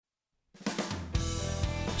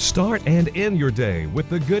Start and end your day with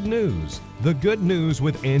the good news. The Good News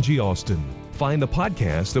with Angie Austin. Find the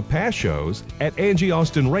podcast of past shows at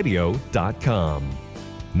angieaustinradio.com.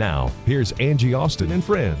 Now, here's Angie Austin and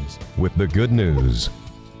friends with the good news.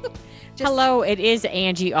 Hello, it is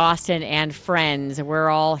Angie Austin and friends. We're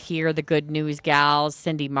all here, the good news gals.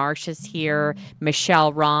 Cindy Marsh is here,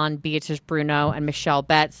 Michelle Ron, Beatrice Bruno, and Michelle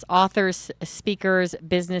Betts, authors, speakers,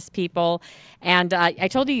 business people. And I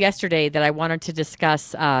told you yesterday that I wanted to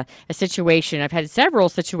discuss a situation. I've had several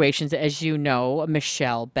situations, as you know,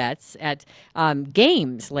 Michelle Betts, at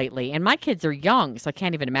games lately. And my kids are young, so I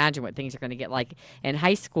can't even imagine what things are going to get like in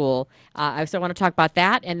high school. I also want to talk about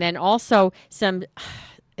that. And then also some...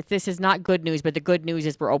 This is not good news, but the good news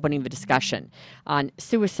is we're opening the discussion on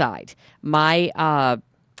suicide.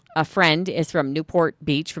 A friend is from Newport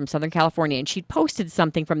Beach, from Southern California, and she posted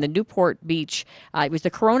something from the Newport Beach. It was the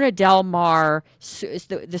Corona Del Mar,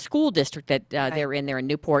 the school district that they're in there in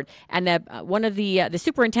Newport. And one of the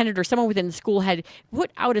superintendent or someone within the school had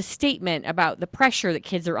put out a statement about the pressure that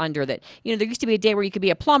kids are under. That, you know, there used to be a day where you could be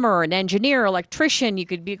a plumber or an engineer or electrician. You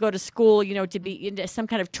could go to school, you know, to be into some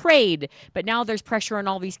kind of trade. But now there's pressure on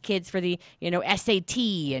all these kids for the, you know, SAT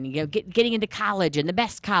and, you know, getting into college and the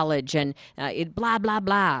best college and blah, blah,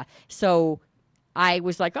 blah. So I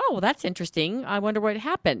was like, oh, well, that's interesting. I wonder what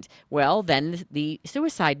happened. Well, then the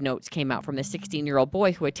suicide notes came out from the 16-year-old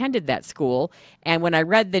boy who attended that school. And when I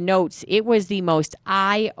read the notes, it was the most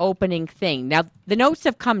eye-opening thing. Now, the notes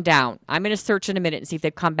have come down. I'm going to search in a minute and see if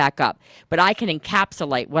they've come back up. But I can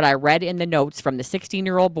encapsulate what I read in the notes from the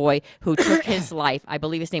 16-year-old boy who took his life. I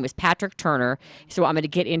believe his name was Patrick Turner. So I'm going to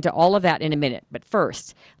get into all of that in a minute. But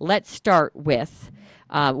first, let's start with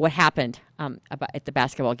what happened at the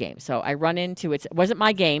basketball game. So I run into it. It wasn't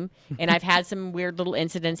my game, and I've had some weird little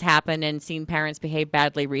incidents happen and seen parents behave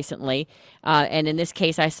badly recently. And in this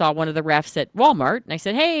case, I saw one of the refs at Walmart, and I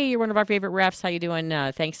said, "Hey, you're one of our favorite refs. How you doing?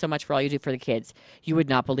 Thanks so much for all you do for the kids. You would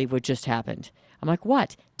not believe what just happened." I'm like,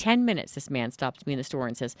 "What?" 10 minutes, this man stops me in the store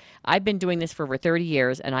and says, "I've been doing this for over 30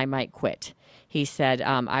 years, and I might quit." He said,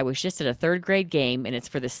 "I was just at a third grade game, and it's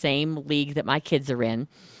for the same league that my kids are in.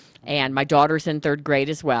 And my daughter's in third grade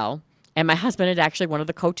as well. And my husband had actually, one of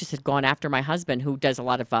the coaches had gone after my husband, who does a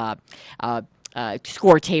lot of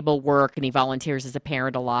score table work, and he volunteers as a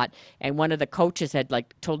parent a lot. And one of the coaches had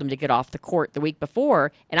told him to get off the court the week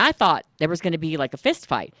before. And I thought there was going to be like a fist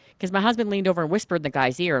fight because my husband leaned over and whispered in the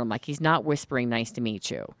guy's ear. And I'm like, he's not whispering, "Nice to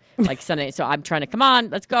meet you." So I'm trying to, come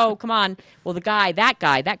on, let's go, come on. Well,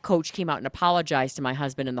 that coach came out and apologized to my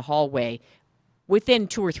husband in the hallway within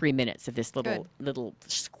 2 or 3 minutes of this little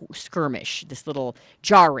skirmish, this little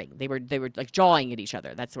jarring. They were like jawing at each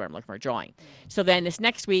other. That's what I'm looking for, jawing. So then this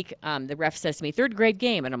next week, the ref says to me, "Third grade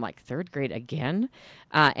game." And I'm like, "Third grade again?"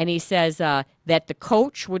 And he says that the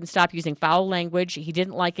coach wouldn't stop using foul language. He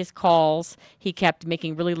didn't like his calls. He kept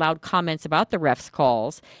making really loud comments about the ref's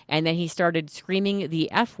calls. And then he started screaming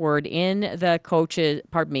the F word in the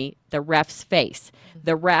the ref's face.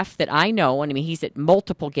 The ref that I know, and I mean, he's at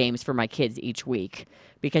multiple games for my kids each week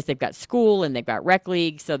because they've got school and they've got rec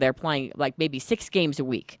league, so they're playing like maybe 6 games a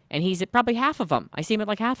week. And he's at probably half of them. I see him at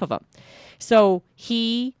like half of them. So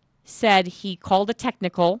he said he called a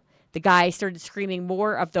technical. The guy started screaming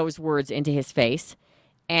more of those words into his face.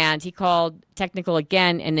 And he called technical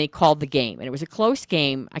again, and they called the game. And it was a close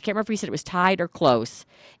game. I can't remember if he said it was tied or close.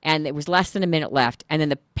 And it was less than a minute left. And then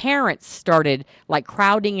the parents started,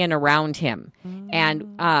 crowding in around him.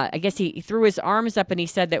 And I guess he threw his arms up, and he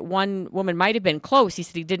said that one woman might have been close. He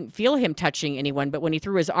said he didn't feel him touching anyone. But when he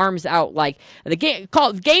threw his arms out,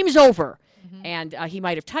 game's over. And he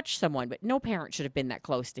might have touched someone, but no parent should have been that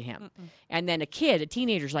close to him. And then a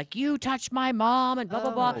teenager's like, "You touched my mom," and blah,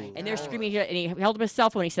 blah, blah. And they're screaming, and he held up his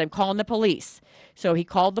cell phone. He said, "I'm calling the police." So he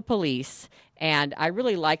called the police. And I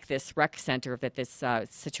really like this rec center that this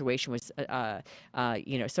situation was,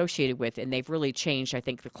 associated with. And they've really changed, I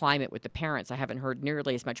think, the climate with the parents. I haven't heard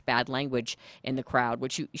nearly as much bad language in the crowd,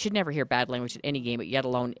 which you should never hear bad language at any game, but yet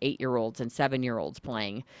alone 8-year-olds and 7-year-olds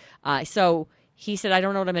playing. So he said, "I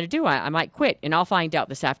don't know what I'm going to do. I might quit, and I'll find out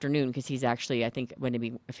this afternoon," because he's actually, I think, going to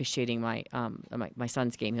be officiating my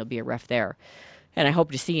son's game. He'll be a ref there, and I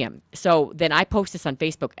hope to see him. So then I post this on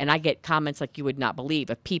Facebook, and I get comments like you would not believe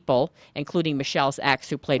of people, including Michelle's ex,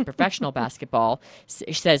 who played professional basketball.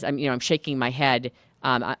 She says, I'm shaking my head.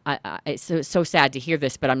 It's so sad to hear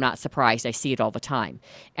this, but I'm not surprised. I see it all the time.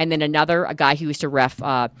 And then a guy who used to ref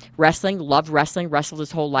wrestling, loved wrestling, wrestled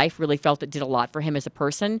his whole life, really felt it did a lot for him as a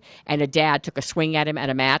person. And a dad took a swing at him at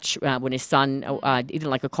a match when his son, he didn't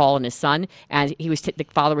like a call on his son, and the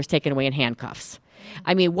father was taken away in handcuffs.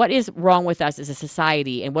 I mean, what is wrong with us as a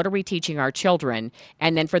society, and what are we teaching our children?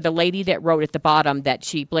 And then for the lady that wrote at the bottom that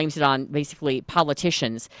she blames it on basically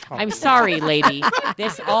politicians, I'm sorry, lady.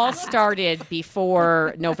 This all started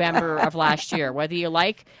before November of last year. Whether you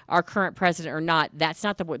like our current president or not, that's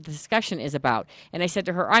not what the discussion is about. And I said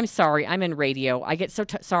to her, I'm sorry, I'm in radio. I get so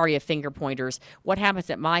sorry of finger pointers. What happens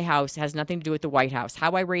at my house has nothing to do with the White House.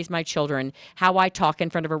 How I raise my children, how I talk in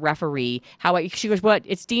front of a referee, she goes, what?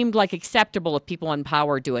 It's deemed like acceptable if people in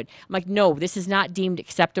power do it. I'm like, no, this is not deemed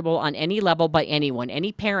acceptable on any level by anyone.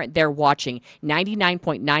 Any parent there watching,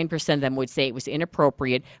 99.9% of them would say it was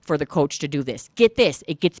inappropriate for the coach to do this. Get this,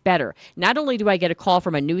 it gets better. Not only do I get a call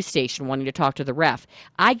from a news station wanting to talk to the ref,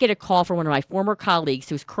 I get a call from one of my former colleagues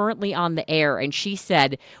who's currently on the air, and she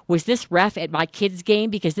said, was this ref at my kid's game?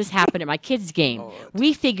 Because this happened at my kid's game.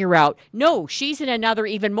 We figure out, no, she's in another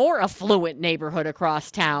even more affluent neighborhood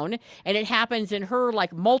across town, and it happens in her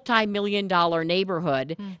like multi-million-dollar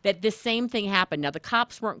neighborhood that this same thing happened. Now, the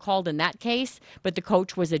cops weren't called in that case, but the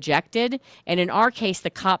coach was ejected, and in our case, the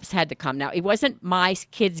cops had to come. Now, it wasn't my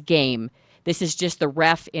kid's game. This is just the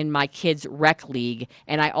ref in my kid's rec league,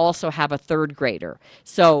 and I also have a third grader.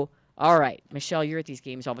 So, all right, Michelle, you're at these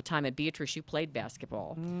games all the time, and Beatrice, you played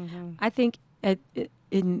basketball. I think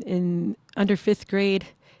in under fifth grade,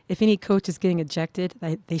 if any coach is getting ejected,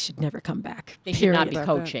 they should never come back. They should not be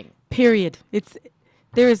coaching. Period.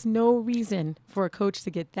 There is no reason for a coach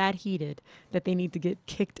to get that heated that they need to get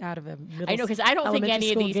kicked out of a middle. I know, because I don't think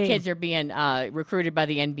any of these kids are being recruited by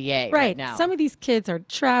the NBA right now. Some of these kids are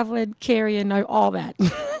traveling, carrying all that.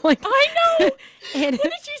 I know. And what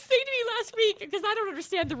did you say to me last week? Because I don't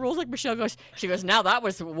understand the rules. Like Michelle goes, now that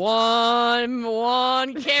was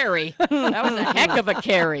one carry. That was a heck of a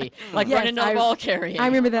carry. Like running no ball carrying. I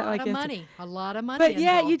remember that. A lot of money. But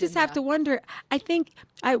yeah, you just have to wonder. I think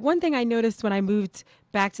one thing I noticed when I moved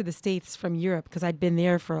back to the States from Europe, because I'd been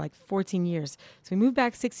there for like 14 years. So we moved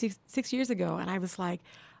back six years ago, and I was like,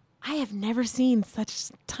 I have never seen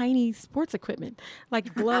such tiny sports equipment,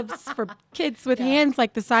 like gloves for kids with hands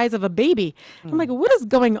like the size of a baby. I'm like, what is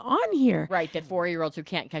going on here? Right, that 4-year-olds who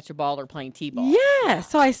can't catch a ball are playing t-ball. Yeah,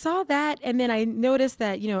 so I saw that, and then I noticed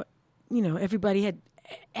that,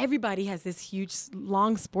 everybody has this huge,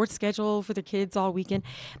 long sports schedule for their kids all weekend,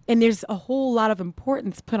 and there's a whole lot of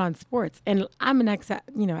importance put on sports. And I'm an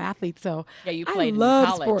athlete, so you played I love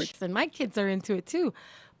in college. Sports, and my kids are into it too.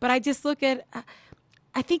 But I just look at.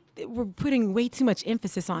 I think that we're putting way too much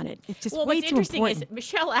emphasis on it. It's just way too important. What's interesting is,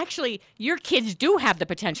 Michelle, actually, your kids do have the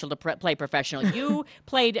potential to play professional. You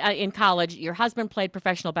played in college. Your husband played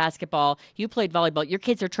professional basketball. You played volleyball. Your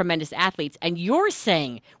kids are tremendous athletes. And you're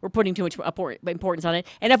saying we're putting too much importance on it.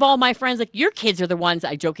 And of all my friends, like your kids are the ones,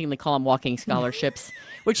 I jokingly call them walking scholarships,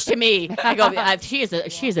 which to me, I go, she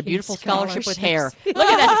is a beautiful scholarship with hair. Look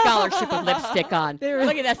at that scholarship with lipstick on.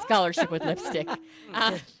 Look at that scholarship with lipstick.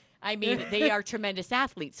 I mean, they are tremendous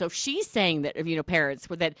athletes. So she's saying that, parents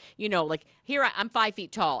with that, like here I'm 5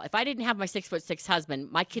 feet tall. If I didn't have my 6'6"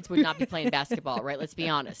 husband, my kids would not be playing basketball, right? Let's be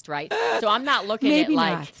honest, right? So I'm not looking at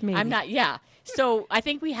I'm not. Yeah. So I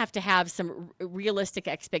think we have to have some realistic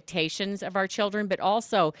expectations of our children, but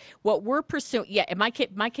also what we're pursuing. Yeah, if my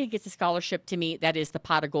kid gets a scholarship, to me, that is the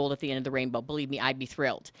pot of gold at the end of the rainbow. Believe me, I'd be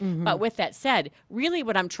thrilled. Mm-hmm. But with that said, really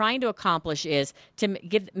what I'm trying to accomplish is to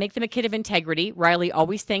make them a kid of integrity. Riley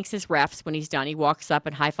always thanks his refs when he's done. He walks up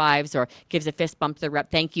and high fives or gives a fist bump to the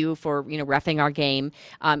rep. Thank you for reffing our game.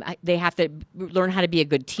 They have to learn how to be a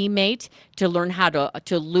good teammate, to learn how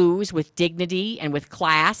to lose with dignity and with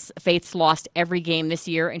class. Faith's lost every game this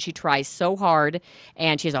year, and she tries so hard,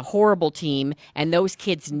 and she has a horrible team, and those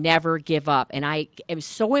kids never give up. And I am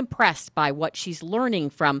so impressed by what she's learning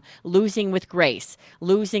from losing with grace,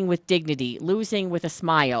 losing with dignity, losing with a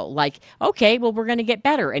smile. Like, okay, well, we're going to get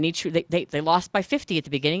better. And they lost by 50 at the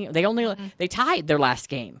beginning. They tied their last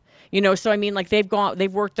game. So I mean, like they've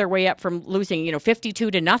worked their way up from losing,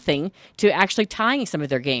 52-0 to actually tying some of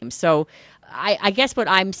their games. So I guess what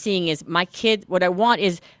I'm seeing is my kid, what I want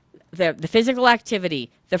is the physical activity,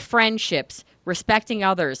 the friendships, respecting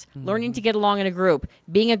others, learning to get along in a group,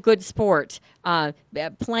 being a good sport,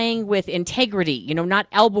 playing with integrity, not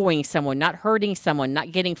elbowing someone, not hurting someone,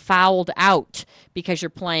 not getting fouled out because you're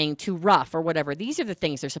playing too rough or whatever. These are the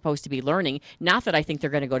things they're supposed to be learning. Not that I think they're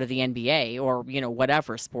going to go to the NBA or,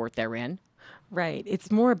 whatever sport they're in. Right.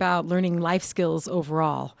 It's more about learning life skills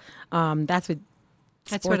overall. That's what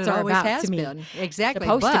That's what sports it are always about has to me. been. Exactly.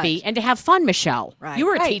 Supposed to but be, and to have fun, Michelle. Right. You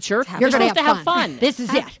were a Right. teacher. You're You're gonna supposed to have fun. This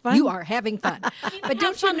is it. fun. You are having fun. But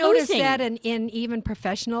don't you fun notice losing. that in even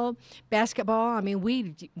professional basketball? I mean,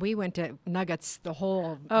 we went to Nuggets the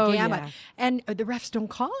whole Oh, gamut, yeah. and the refs don't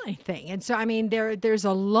call anything. And so I mean, there's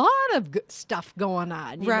a lot of stuff going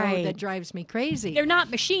on, you know, Right. that drives me crazy. They're not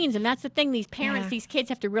machines, and that's the thing. These parents, Yeah. these kids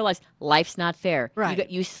have to realize life's not fair. Right.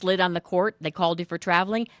 You slid on the court. They called you for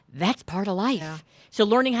traveling. That's part of life. Yeah. So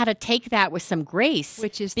learning how to take that with some grace,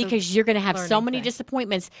 Which is the because you're going to have so learning many thing.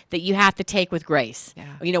 disappointments that you have to take with grace. Yeah.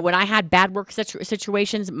 You know, when I had bad work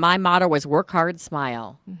situations, my motto was work hard,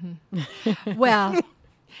 smile. Well,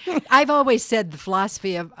 I've always said the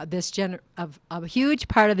philosophy of this of a huge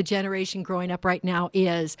part of the generation growing up right now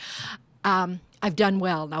is, I've done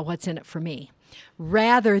well. Now, what's in it for me?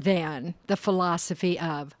 Rather than the philosophy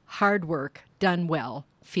of hard work done well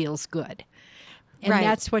feels good, and Right.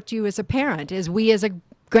 that's what you as a parent, as we as a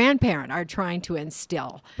grandparent, are trying to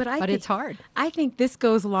instill. But it's hard. I think this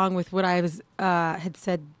goes along with what I was had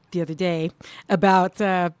said the other day about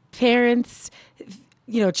parents,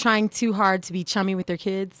 trying too hard to be chummy with their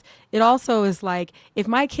kids. It also is like, if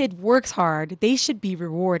my kid works hard, they should be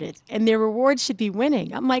rewarded, and their reward should be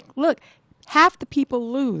winning. I'm like, look. Half the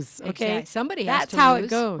people lose, okay? Exactly. Somebody has That's to how lose, it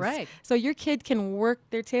goes. right. So your kid can work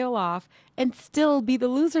their tail off and still be the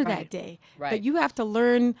loser that Right. day. Right. But you have to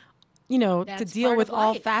learn, to That's deal part with of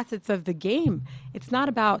all life. facets of the game. It's not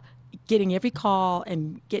about getting every call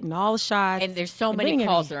and getting all the shots. And there's so and many winning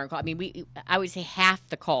calls every- that aren't called. I mean, I would say half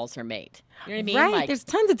the calls are made. You know what I mean? Right. Like, There's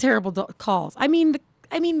tons of terrible calls. I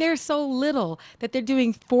mean, they're so little that they're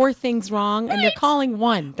doing 4 things wrong and they're Right. calling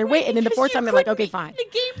 1. They're waiting, and then the because 4th you time they're like, couldn't okay, be- fine. The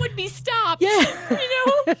game would be stopped. Yeah.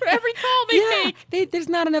 For every call they make. There's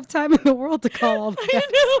not enough time in the world to call all that.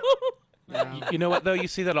 I know. You know what, though? You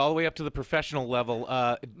see that all the way up to the professional level.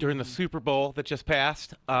 During the Super Bowl that just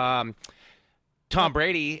passed, Tom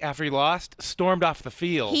Brady, after he lost, stormed off the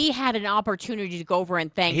field. He had an opportunity to go over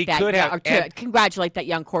and thank He that, could have, or to and- congratulate that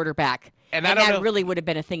young quarterback. And I don't that know- really would have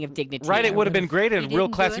been a thing of dignity. Right, it would have been great and a He real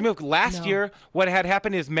didn't do classy it? move. Last No. year, what had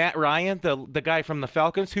happened is Matt Ryan, the guy from the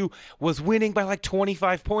Falcons, who was winning by like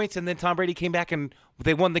 25 points, and then Tom Brady came back and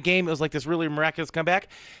they won the game. It was like this really miraculous comeback.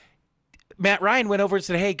 Matt Ryan went over and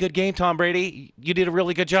said, "Hey, good game, Tom Brady. You did a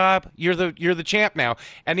really good job. You're the champ now."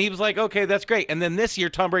 And he was like, "Okay, that's great." And then this year,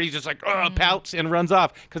 Tom Brady's just like, pouts and runs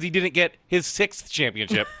off because he didn't get his 6th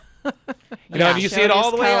championship. Yeah, you see showed it all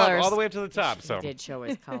his the way up, colors. all the way up to the top. So He did show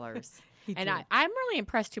his colors. And did. I'm really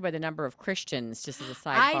impressed, too, by the number of Christians, just as a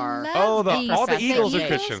I sidebar. love all the these. Eagles are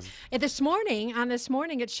Christians. This morning,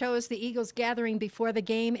 it shows the Eagles gathering before the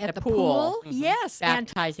game at the pool. pool. Yes,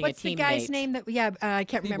 Baptizing a and what's the guy's teammate. name that? Yeah, I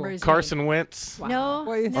can't remember his Carson Wentz. name. No,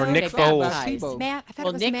 Well, no, Or Nick They Foles. baptized. Matt, I thought Well,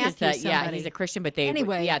 it was Nick Matthew is somebody. he's a Christian, but they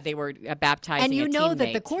Anyway. they were baptizing And you a know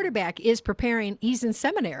that the teammate. quarterback is preparing. He's in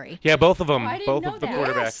seminary. Yeah, both of them. I didn't Both know of the that.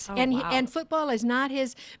 quarterbacks. Yes, Oh, and wow. and football is not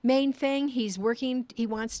his main thing. He's working. He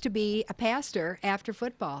wants to be a pastor after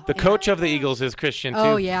football. The coach of the Eagles is Christian, too.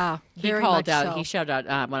 Oh yeah, He very called much out. so. He shouted out.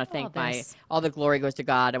 I want to thank this. all the glory goes to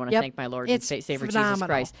God. I want to Yep. thank my Lord It's and Savior Jesus phenomenal.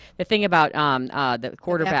 Christ. The thing about the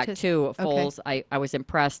quarterback Baptist- too, okay. Foles, I was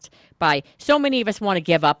impressed by. So many of us want to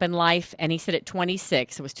give up in life, and he said at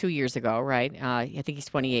 26. It was 2 years ago, right? I think he's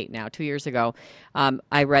 28 now. 2 years ago,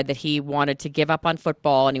 I read that he wanted to give up on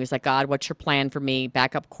football, and he was like, "God, what's your plan for me?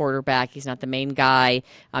 Backup quarterback. He's not the main guy.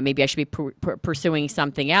 Maybe I should be pursuing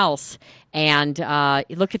something else." And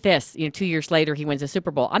look at this. 2 years later, he wins a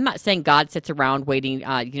Super Bowl. I'm not saying God sits around waiting,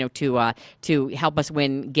 to help us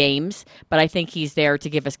win games, but I think He's there to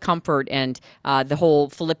give us comfort. And the whole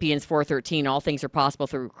Philippians 4:13, all things are possible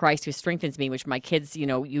through Christ who strengthens me, which my kids,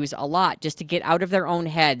 use a lot, just to get out of their own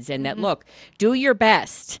heads. And that, look, do your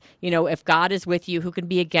best. If God is with you, who can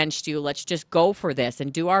be against you? Let's just go for this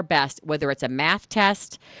and do our best, whether it's a math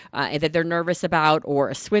test that they're nervous about or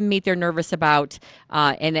a swim meet they're nervous about,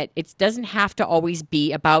 and that it doesn't have to always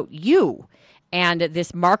be about you. And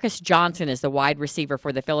this Marcus Johnson is the wide receiver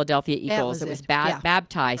for the Philadelphia Eagles. was It was it. Yeah.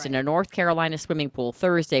 baptized in a North Carolina swimming pool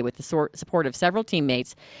Thursday with the support of several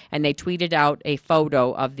teammates, and they tweeted out a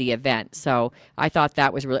photo of the event. So I thought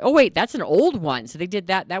that was really. Oh wait, that's an old one. So they did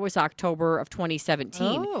that. That was October of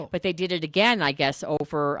 2017. Oh. But they did it again, I guess,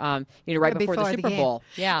 over right before the Super game. Bowl.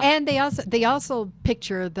 Yeah. And they also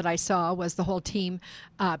picture that I saw was the whole team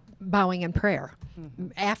bowing in prayer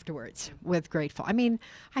afterwards with grateful. I mean,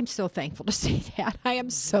 I'm so thankful to see see that. I am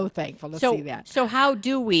so thankful to see that. So how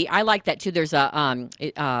do we? I like that too. There's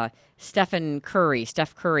a Steph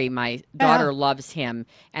Curry, my daughter loves him,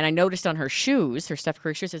 and I noticed on her shoes, her Steph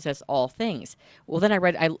Curry shoes, it says all things. Well, then I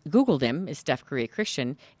Googled him, is Steph Curry a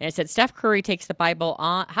Christian? And it said Steph Curry takes the Bible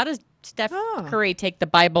on. How does Steph Curry take the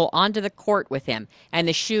Bible onto the court with him? And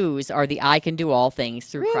the shoes are the I can do all things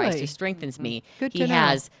through Christ who strengthens me. Good he to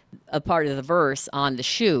has a part of the verse on the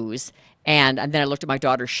shoes, and then I looked at my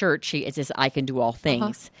daughter's shirt. It says I can do all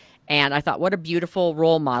things. And I thought, what a beautiful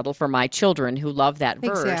role model for my children who love that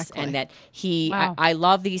verse. And that I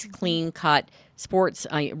love these clean-cut sports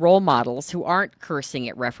role models who aren't cursing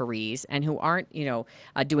at referees and who aren't,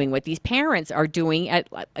 doing what these parents are doing.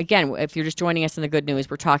 Again, if you're just joining us in the good news,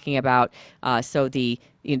 we're talking about, the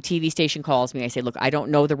TV station calls me. I say, look, I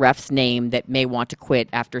don't know the ref's name that may want to quit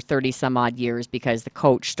after 30 some odd years because the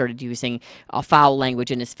coach started using foul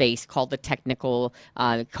language in his face, called the technical,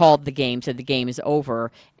 called the game, said the game is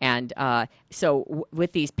over. And so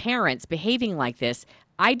with these parents behaving like this,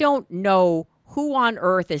 I don't know who on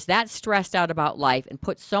earth is that stressed out about life and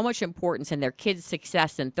puts so much importance in their kids'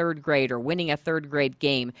 success in third grade or winning a third grade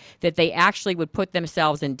game that they actually would put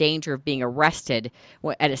themselves in danger of being arrested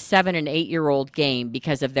at a 7 and 8 year old game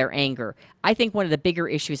because of their anger. I think one of the bigger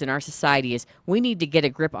issues in our society is we need to get a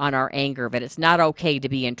grip on our anger, that it's not okay to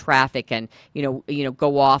be in traffic and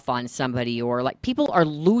go off on somebody, or like people are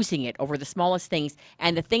losing it over the smallest things,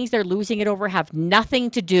 and the things they're losing it over have nothing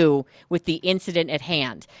to do with the incident at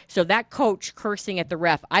hand. So that coach cursing at the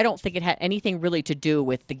ref, I don't think it had anything really to do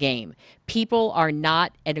with the game. People are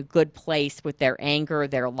not at a good place with their anger,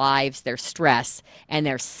 their lives, their stress, and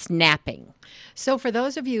they're snapping. So for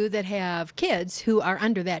those of you that have kids who are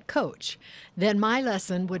under that coach, then my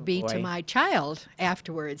lesson would be to my child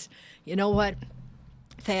afterwards, you know what,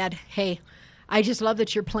 Thad, hey, I just love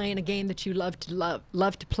that you're playing a game that you love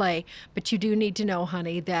to play, but you do need to know,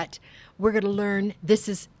 honey, that we're going to learn this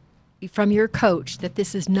is from your coach, that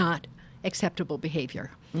this is not acceptable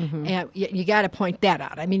behavior. Mm-hmm. And you got to point that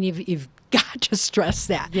out. I mean, you've got to stress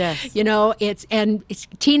that. Yes. It's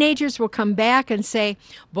teenagers will come back and say,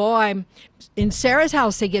 boy, I'm in Sarah's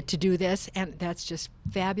house, they get to do this. And that's just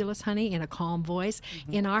fabulous, honey, in a calm voice.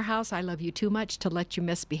 Mm-hmm. In our house, I love you too much to let you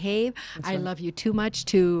misbehave. I love you too much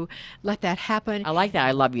to let that happen. I like that.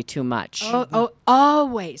 I love you too much. Oh,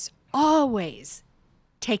 always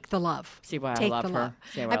take the love. See why take I love the her. love.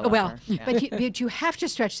 See why I love her. Yeah. But you have to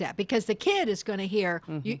stretch that, because the kid is going to hear,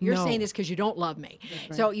 you're saying this because you don't love me.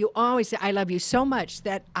 Right. So you always say, I love you so much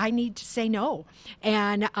that I need to say no.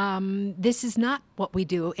 And this is not what we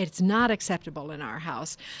do. It's not acceptable in our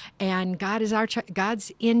house. And God is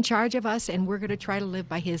God's in charge of us, and we're going to try to live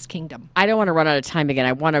by His kingdom. I don't want to run out of time again.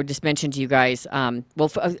 I want to just mention to you guys,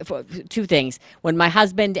 two things. When my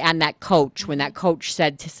husband and that coach, when that coach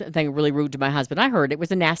said something really rude to my husband, I heard it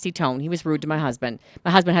was a nasty tone. He was rude to my husband.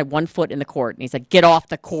 My husband had one foot in the court, and he said, "Get off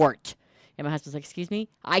the court." And my husband's like, "Excuse me?"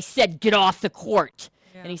 I said, "Get off the court."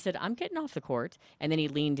 Yeah. And he said, "I'm getting off the court." And then he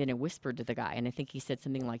leaned in and whispered to the guy. And I think he said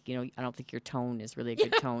something like, I don't think your tone is really a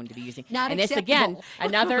good tone to be using. Not and acceptable. This,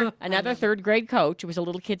 again, another third grade coach. It was a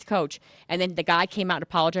little kid's coach. And then the guy came out and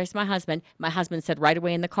apologized to my husband. My husband said right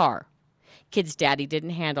away in the car, "Kid's daddy didn't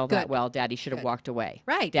handle that well. Daddy should have walked away.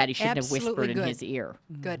 Right. Daddy shouldn't have whispered in his ear."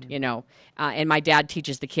 Good. And my dad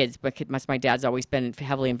teaches the kids, but my dad's always been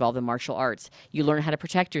heavily involved in martial arts. You learn how to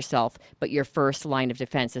protect yourself, but your first line of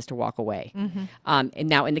defense is to walk away. Mm-hmm. And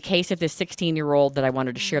now, in the case of this 16-year-old that I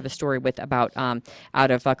wanted to share the story with about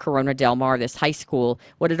out of Corona Del Mar, this high school,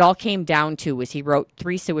 what it all came down to was he wrote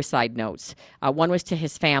 3 suicide notes. One was to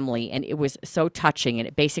his family, and it was so touching, and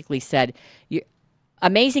it basically said,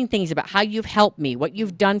 amazing things about how you've helped me, what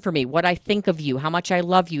you've done for me, what I think of you, how much I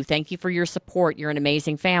love you. Thank you for your support. You're an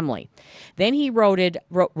amazing family. Then he wrote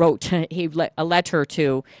a letter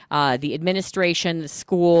to the administration, the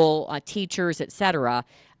school, teachers, etc.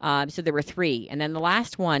 So there were 3. And then the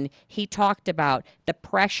last one, he talked about the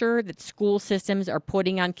pressure that school systems are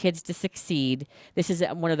putting on kids to succeed. This is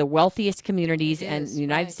one of the wealthiest communities in the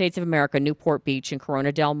United States of America, Newport Beach and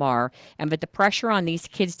Corona Del Mar. But the pressure on these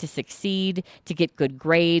kids to succeed, to get good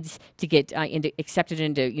grades, to get accepted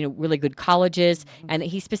into really good colleges. Mm-hmm. And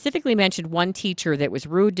he specifically mentioned one teacher that was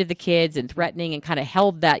rude to the kids and threatening and kind of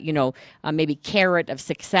held that maybe carrot of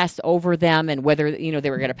success over them, and whether they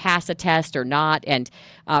were going to pass a test or not. And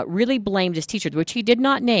really blamed his teacher, which he did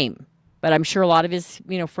not name, but I'm sure a lot of his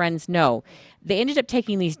friends know. They ended up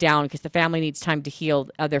taking these down because the family needs time to heal.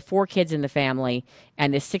 There are 4 kids in the family,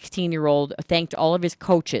 and this 16-year-old thanked all of his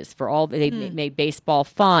coaches for all they made baseball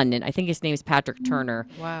fun. And I think his name is Patrick Turner.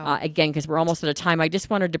 Wow. Again, because we're almost out of time, I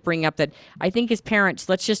just wanted to bring up that I think as parents,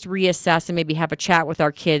 let's just reassess and maybe have a chat with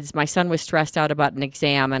our kids. My son was stressed out about an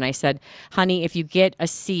exam, and I said, honey, if you get a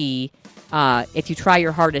C, if you try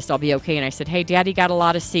your hardest, I'll be okay. And I said, hey, Daddy got a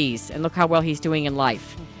lot of C's, and look how well he's doing in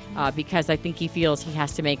life. Because I think he feels he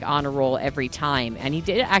has to make honor roll every time. And he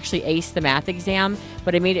did actually ace the math exam,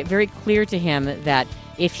 but I made it very clear to him that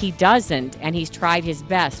if he doesn't and he's tried his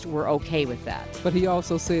best, we're okay with that. But he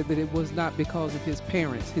also said that it was not because of his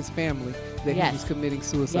parents, his family, that he was committing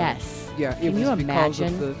suicide. Yes. Yeah, Can you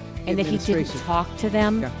imagine? Because of the and that he didn't talk to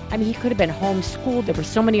them. Yeah. I mean, he could have been homeschooled. There were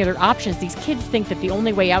so many other options. These kids think that the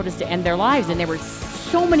only way out is to end their lives, and there were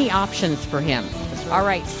so many options for him. All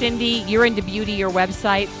right, Cindy, you're into beauty, your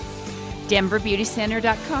website.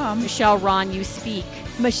 DenverBeautyCenter.com. Michelle, Ron, you speak.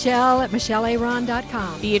 Michelle at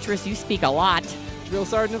michellearon.com. Beatrice, you speak a lot.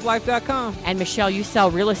 DrillSergeantOfLife.com. And Michelle, you sell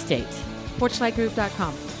real estate.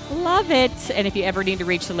 Porchlightgroup.com. Love it. And if you ever need to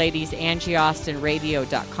reach the ladies,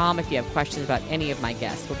 AngieAustinRadio.com if you have questions about any of my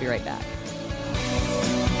guests. We'll be right back.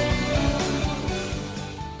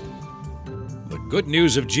 The good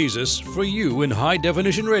news of Jesus for you in high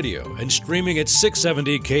definition radio and streaming at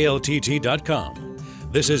 670kltt.com.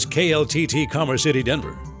 This is KLTT Commerce City,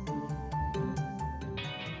 Denver.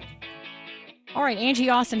 All right, Angie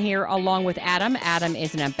Austin here along with Adam. Adam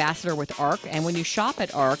is an ambassador with ARC, and when you shop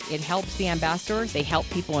at ARC, it helps the ambassadors. They help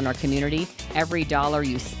people in our community. Every dollar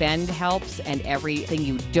you spend helps, and everything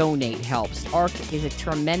you donate helps. ARC is a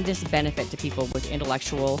tremendous benefit to people with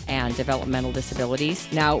intellectual and developmental disabilities.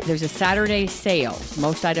 Now, there's a Saturday sale.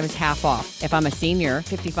 Most items half off. If I'm a senior,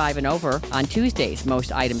 55 and over, on Tuesdays,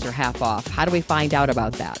 most items are half off. How do we find out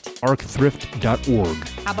about that? arcthrift.org.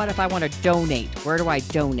 How about if I want to donate? Where do I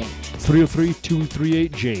donate?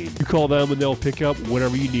 303-238-JANE. You call them and they'll pick up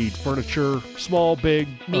whatever you need. Furniture, small, big.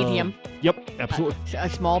 Medium. Yep, absolutely. A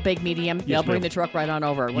small, big, medium. Yes, They'll bring ma'am. the truck right on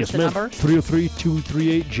over. What's yes, the ma'am. number?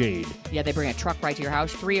 303-238-JANE. Yeah, they bring a truck right to your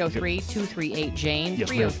house. 303-238-JANE.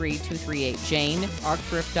 Yes, ma'am. 303-238-JANE.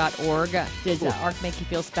 Arcthrift.org. Does ARC make you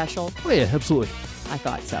feel special? Oh, yeah, absolutely. I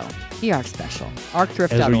thought so. You are special.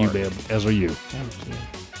 Arcthrift.org. As are you, ma'am. As are you. Thank you.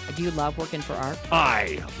 Do you love working for ARC?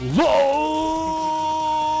 I love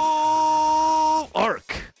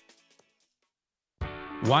ARC.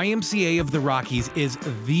 YMCA of the Rockies is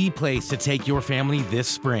the place to take your family this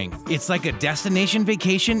spring. It's like a destination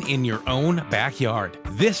vacation in your own backyard.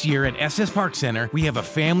 This year at Estes Park Center, we have a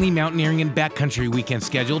family mountaineering and backcountry weekend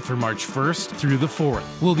scheduled for March 1st through the 4th.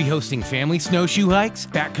 We'll be hosting family snowshoe hikes,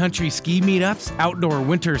 backcountry ski meetups, outdoor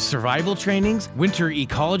winter survival trainings, winter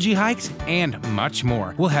ecology hikes, and much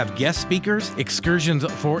more. We'll have guest speakers, excursions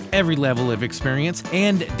for every level of experience,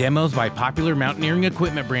 and demos by popular mountaineering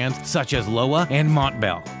equipment brands such as Loa and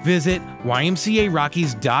Montbell. Visit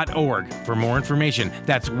ymcarockies.org for more information.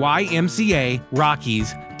 That's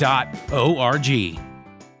ymcarockies.org.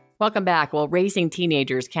 Welcome back. Well, raising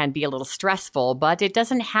teenagers can be a little stressful, but it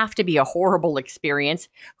doesn't have to be a horrible experience.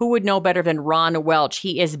 Who would know better than Ron Welch?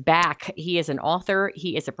 He is back. He is an author.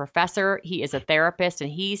 He is a professor. He is a therapist,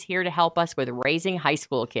 and he's here to help us with raising high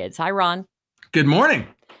school kids. Hi, Ron. Good morning.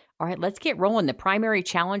 All right, let's get rolling. The primary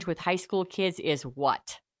challenge with high school kids is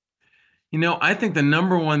what? You know, I think the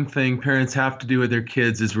number one thing parents have to do with their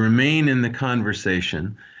kids is remain in the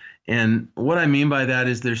conversation. And what I mean by that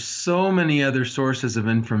is there's so many other sources of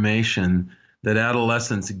information that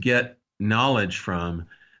adolescents get knowledge from.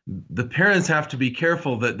 The parents have to be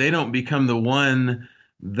careful that they don't become the one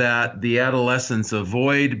that the adolescents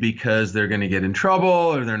avoid because they're going to get in trouble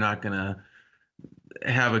or they're not going to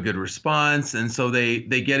have a good response. And so they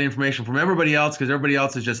get information from everybody else because everybody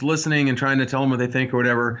else is just listening and trying to tell them what they think or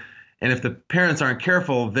whatever. And if the parents aren't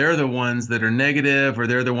careful, they're the ones that are negative or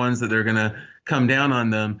they're the ones that they're going to come down on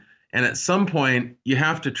them. And at some point, you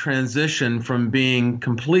have to transition from being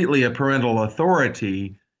completely a parental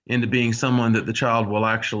authority into being someone that the child will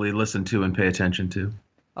actually listen to and pay attention to.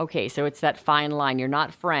 Okay, so it's that fine line. You're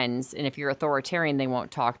not friends, and if you're authoritarian, they won't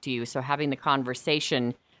talk to you. So having the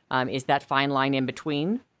conversation is that fine line in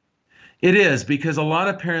between? It is, because a lot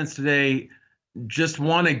of parents today just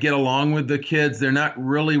want to get along with the kids. They're not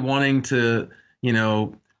really wanting to,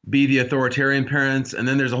 be the authoritarian parents. And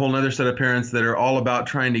then there's a whole other set of parents that are all about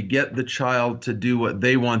trying to get the child to do what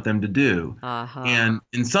they want them to do. Uh-huh. And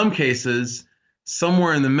in some cases,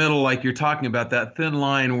 somewhere in the middle, like you're talking about, that thin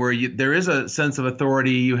line where there is a sense of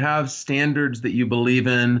authority. You have standards that you believe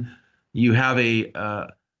in. You have a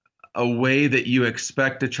way that you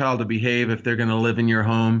expect a child to behave if they're going to live in your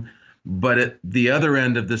home. But at the other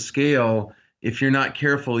end of the scale, if you're not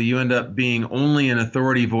careful, you end up being only an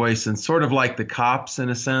authority voice and sort of like the cops in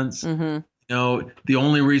a sense. The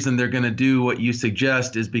only reason they're going to do what you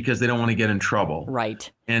suggest is because they don't want to get in trouble.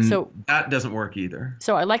 Right. And so that doesn't work either.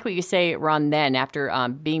 So I like what you say, Ron, then after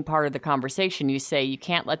being part of the conversation, you say you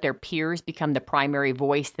can't let their peers become the primary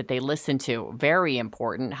voice that they listen to. Very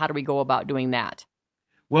important. How do we go about doing that?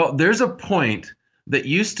 Well, there's a point that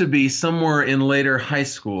used to be somewhere in later high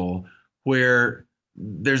school where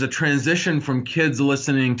there's a transition from kids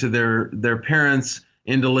listening to their parents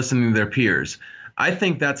into listening to their peers. I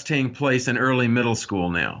think that's taking place in early middle school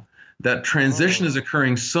now. That transition is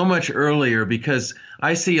occurring so much earlier because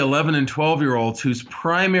I see 11 and 12-year-olds whose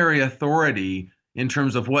primary authority in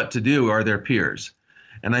terms of what to do are their peers.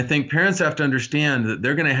 And I think parents have to understand that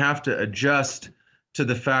they're going to have to adjust to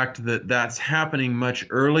the fact that that's happening much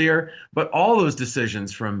earlier. But all those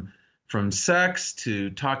decisions from sex to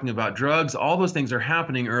talking about drugs, all those things are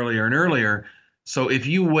happening earlier and earlier. So if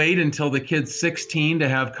you wait until the kid's 16 to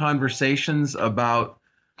have conversations about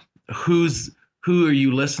who are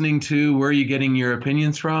you listening to, where are you getting your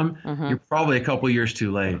opinions from, you're probably a couple years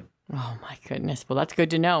too late. Oh my goodness! Well, that's good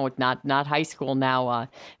to know. Not high school now.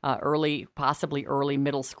 Possibly early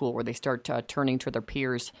middle school, where they start turning to their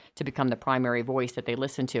peers to become the primary voice that they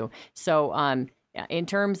listen to. So, in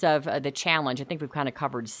terms of the challenge, I think we've kind of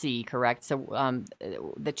covered C, correct? So,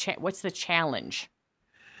 what's the challenge?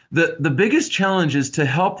 The biggest challenge is to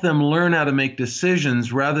help them learn how to make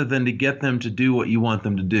decisions rather than to get them to do what you want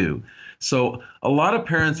them to do. So a lot of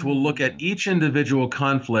parents will look at each individual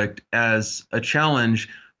conflict as a challenge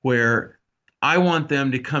where I want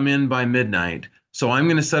them to come in by midnight. So I'm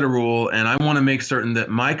going to set a rule and I want to make certain that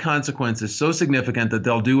my consequence is so significant that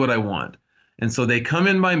they'll do what I want. And so they come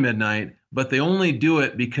in by midnight, but they only do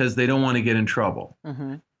it because they don't want to get in trouble.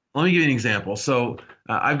 Let me give you an example. So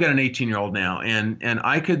I've got an 18-year-old now, and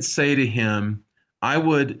I could say to him, I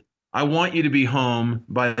want you to be home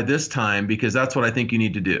by this time because that's what I think you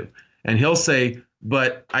need to do. And he'll say,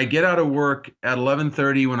 but I get out of work at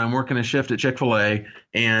 11:30 when I'm working a shift at Chick-fil-A,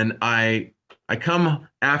 and I come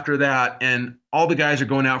after that, and all the guys are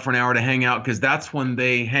going out for an hour to hang out because that's when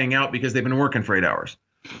they hang out because they've been working for 8 hours.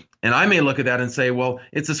 And I may look at that and say, well,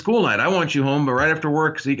 it's a school night. I want you home, but right after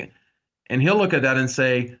work. And he'll look at that and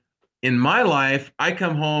say, in my life, I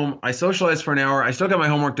come home, I socialize for an hour, I still got my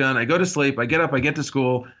homework done, I go to sleep, I get up, I get to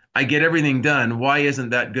school, I get everything done. Why isn't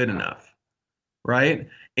that good enough? Right?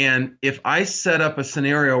 And if I set up a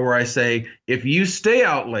scenario where I say, if you stay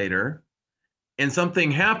out later and something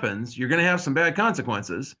happens, you're going to have some bad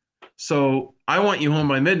consequences. So I want you home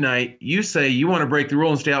by midnight. You say you want to break the rule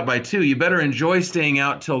and stay out by 2. You better enjoy staying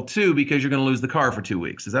out till 2 because you're going to lose the car for 2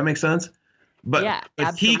 weeks. Does that make sense? But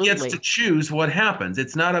he gets to choose what happens.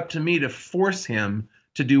 It's not up to me to force him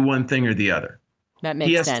to do one thing or the other. That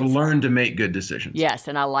makes sense. He has to learn to make good decisions. Yes,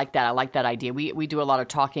 and I like that. I like that idea. We do a lot of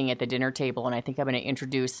talking at the dinner table, and I think I'm going to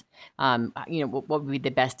introduce, what would be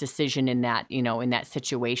the best decision in that, in that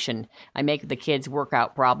situation. I make the kids work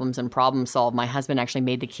out problems and problem solve. My husband actually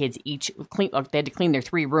made the kids each clean. They had to clean their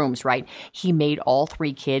 3 rooms, right? He made all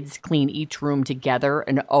 3 kids clean each room together,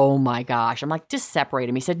 and oh my gosh, I'm like, just separate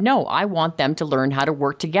them. He said, no, I want them to learn how to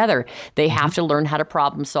work together. They have to learn how to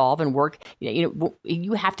problem solve and work.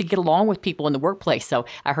 You have to get along with people in the workplace. So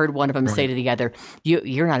I heard one of them say to the other,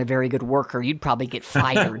 you're not a very good worker. You'd probably get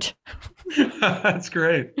fired. That's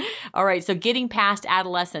great. All right. So getting past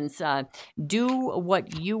adolescence, do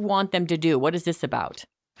what you want them to do. What is this about?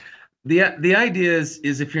 The idea is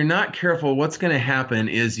if you're not careful, what's going to happen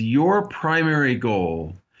is your primary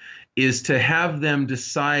goal is to have them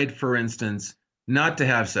decide, for instance, not to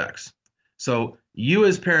have sex. So you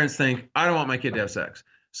as parents think, I don't want my kid to have sex.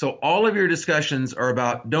 So all of your discussions are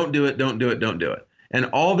about don't do it, don't do it, don't do it. And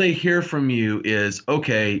all they hear from you is,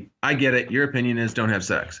 okay, I get it. Your opinion is don't have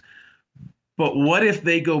sex. But what if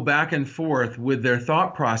they go back and forth with their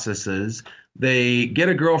thought processes? They get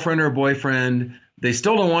a girlfriend or a boyfriend. They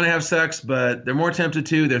still don't want to have sex, but they're more tempted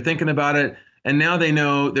to. They're thinking about it. And now they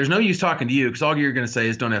know there's no use talking to you because all you're going to say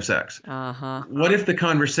is don't have sex. What if the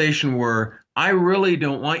conversation were, I really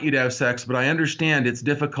don't want you to have sex, but I understand it's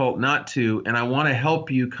difficult not to, and I want to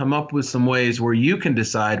help you come up with some ways where you can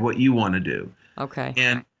decide what you want to do. Okay.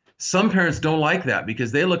 And some parents don't like that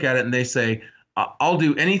because they look at it and they say, I'll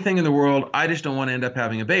do anything in the world. I just don't want to end up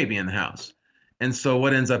having a baby in the house. And so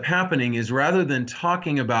what ends up happening is rather than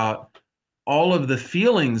talking about all of the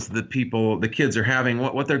feelings that the kids are having,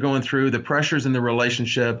 what they're going through, the pressures in the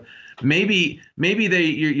relationship, maybe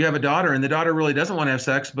you have a daughter and the daughter really doesn't want to have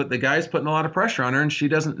sex, but the guy's putting a lot of pressure on her and she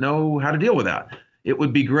doesn't know how to deal with that. It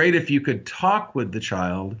would be great if you could talk with the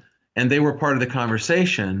child and they were part of the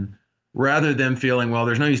conversation rather than feeling, well,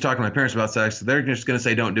 there's no use talking to my parents about sex. They're just going to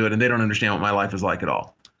say don't do it, and they don't understand what my life is like at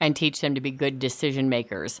all. And teach them to be good decision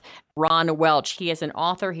makers. Ron Welch, he is an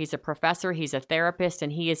author, he's a professor, he's a therapist,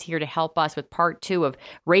 and he is here to help us with part 2 of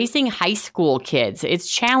raising high school kids. It's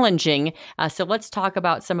challenging, so let's talk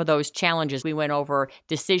about some of those challenges. We went over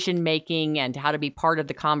decision making and how to be part of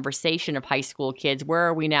the conversation of high school kids. Where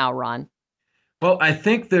are we now, Ron? Well, I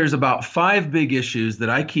think there's about 5 big issues that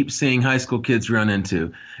I keep seeing high school kids run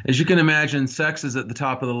into. As you can imagine, sex is at the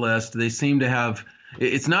top of the list. They seem to have,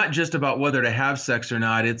 it's not just about whether to have sex or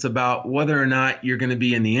not. It's about whether or not you're going to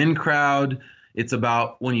be in the in crowd. It's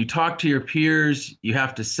about when you talk to your peers, you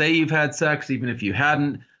have to say you've had sex, even if you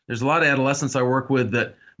hadn't. There's a lot of adolescents I work with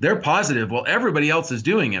that they're positive. Well, everybody else is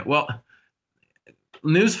doing it. Well,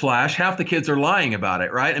 newsflash, half the kids are lying about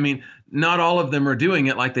it, right? I mean, not all of them are doing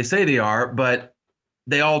it like they say they are, but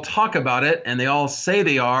they all talk about it and they all say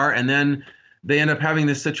they are, and then they end up having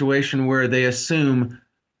this situation where they assume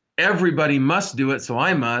everybody must do it, so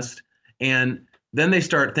I must, and then they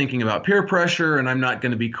start thinking about peer pressure, and I'm not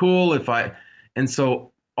going to be cool if I, and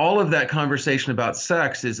so all of that conversation about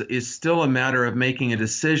sex is still a matter of making a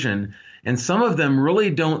decision, and some of them really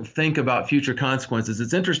don't think about future consequences.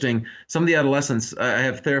 It's interesting, some of the adolescents, I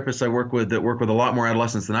have therapists I work with that work with a lot more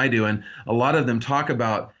adolescents than I do, and a lot of them talk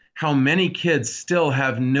about how many kids still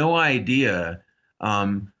have no idea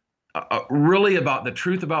really about the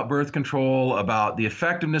truth about birth control, about the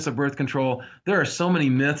effectiveness of birth control. There are so many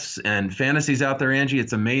myths and fantasies out there, Angie.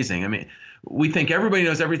 It's amazing. I mean, we think everybody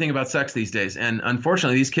knows everything about sex these days. And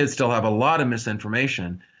unfortunately, these kids still have a lot of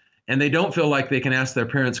misinformation. And they don't feel like they can ask their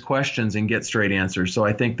parents questions and get straight answers. So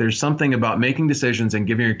I think there's something about making decisions and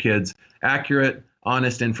giving your kids accurate,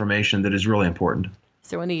 honest information that is really important.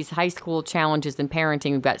 So in these high school challenges in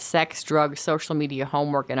parenting, we've got sex, drugs, social media,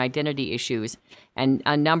 homework, and identity issues. And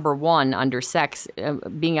number one, under sex,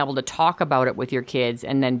 being able to talk about it with your kids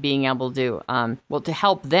and then being able to, to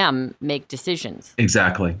help them make decisions.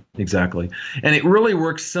 Exactly. And it really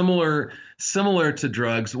works similar to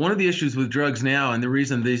drugs. One of the issues with drugs now, and the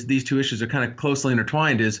reason these two issues are kind of closely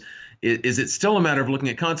intertwined is it's still a matter of looking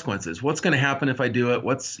at consequences. What's going to happen if I do it?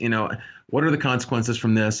 What are the consequences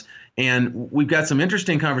from this? And we've got some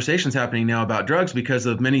interesting conversations happening now about drugs because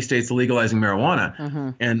of many states legalizing marijuana. Mm-hmm.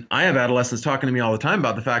 And I have adolescents talking to me all the time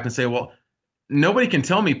about the fact and say, well, nobody can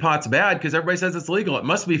tell me pot's bad because everybody says it's legal. It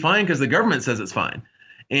must be fine because the government says it's fine.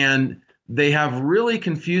 And they have really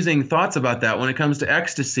confusing thoughts about that when it comes to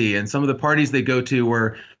ecstasy and some of the parties they go to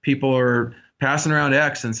where people are passing around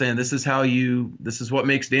X and saying, this is what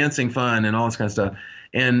makes dancing fun and all this kind of stuff.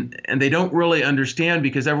 And they don't really understand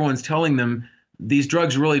because everyone's telling them these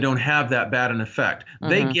drugs really don't have that bad an effect. Mm-hmm.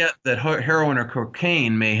 They get that heroin or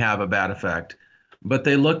cocaine may have a bad effect, but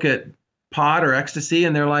they look at pot or ecstasy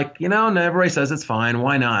and they're like, everybody says it's fine.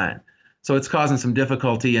 Why not? So it's causing some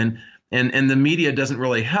difficulty. And the media doesn't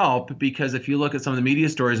really help because if you look at some of the media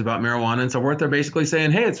stories about marijuana and so forth, they're basically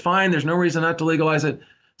saying, hey, it's fine. There's no reason not to legalize it.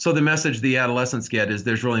 So the message the adolescents get is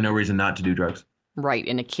there's really no reason not to do drugs. Right.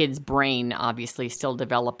 And a kid's brain obviously still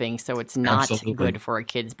developing, so it's not good for a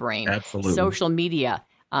kid's brain. Absolutely. Social media,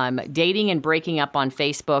 dating and breaking up on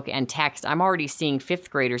Facebook and text. I'm already seeing 5th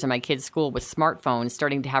graders in my kids' school with smartphones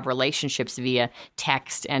starting to have relationships via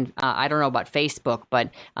text. And I don't know about Facebook, but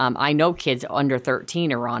I know kids under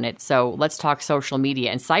 13 are on it. So let's talk social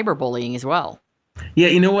media and cyberbullying as well.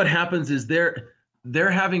 Yeah, what happens is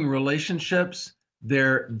they're having relationships.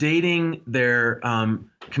 They're dating, they're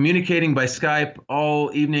communicating by Skype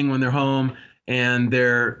all evening when they're home, and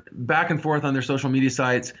they're back and forth on their social media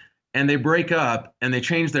sites, and they break up and they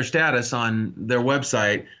change their status on their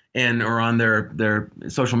website or on their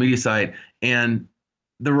social media site, and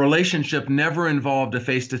the relationship never involved a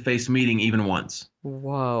face-to-face meeting even once.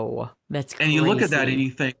 Whoa, that's crazy. And you look at that and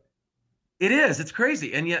you think, it's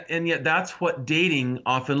crazy, and yet that's what dating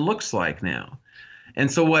often looks like now. And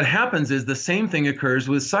so what happens is the same thing occurs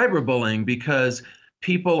with cyberbullying because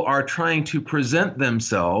people are trying to present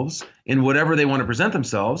themselves in whatever they want to present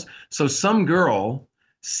themselves. So some girl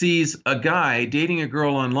sees a guy dating a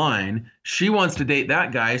girl online. She wants to date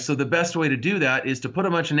that guy. So the best way to do that is to put a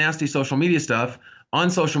bunch of nasty social media stuff on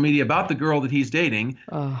social media about the girl that he's dating.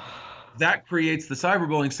 That creates the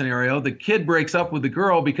cyberbullying scenario. The kid breaks up with the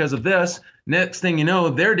girl because of this. Next thing you know,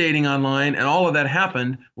 they're dating online, and all of that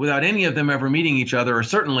happened without any of them ever meeting each other or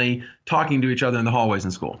certainly talking to each other in the hallways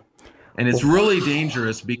in school. And it's really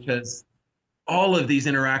dangerous because all of these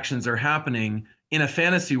interactions are happening in a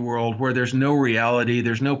fantasy world where there's no reality,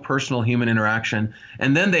 there's no personal human interaction,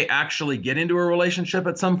 and then they actually get into a relationship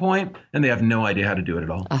at some point and they have no idea how to do it at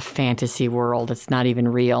all. A fantasy world. It's not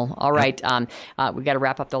even we got to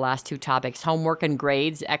wrap up the last two topics: homework and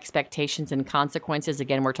grades, expectations and consequences.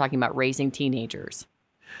 Again, we're talking about raising teenagers.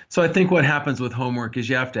 So I think what happens with homework is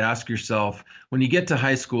you have to ask yourself, when you get to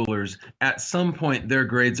high schoolers, at some point their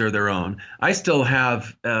grades are their own. I still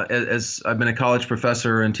have, as I've been a college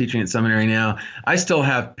professor and teaching at seminary now, I still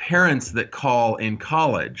have parents that call in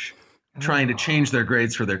college trying to change their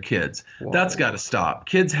grades for their kids. Whoa. That's got to stop.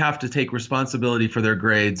 Kids have to take responsibility for their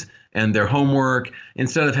grades and their homework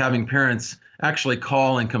instead of having parents actually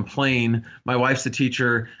call and complain. My wife's a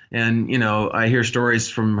teacher, and I hear stories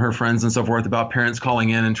from her friends and so forth about parents calling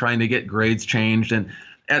in and trying to get grades changed. And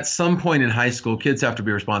at some point in high school, kids have to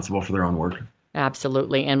be responsible for their own work.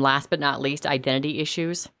 Absolutely. And last but not least, identity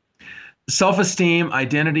issues. Self-esteem,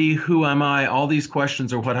 identity, who am I? All these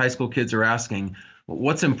questions are what high school kids are asking.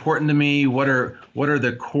 What's important to me? What are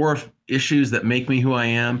the core issues that make me who I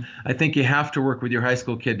am? I think you have to work with your high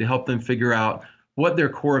school kid to help them figure out what their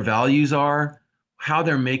core values are, how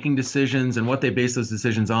they're making decisions, and what they base those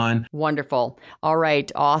decisions on. Wonderful. All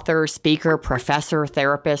right. Author, speaker, professor,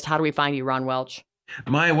 therapist. How do we find you, Ron Welch?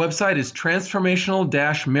 My website is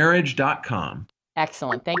transformational-marriage.com.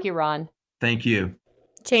 Excellent. Thank you, Ron. Thank you.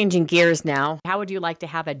 Changing gears now. How would you like to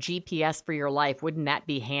have a GPS for your life? Wouldn't that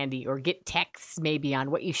be handy? Or get texts maybe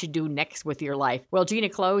on what you should do next with your life? Well, Gina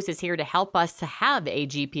Close is here to help us to have a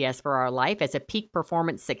GPS for our life. As a peak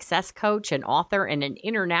performance success coach, an author, and an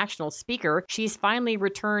international speaker, she's finally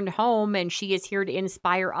returned home, and she is here to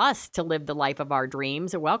inspire us to live the life of our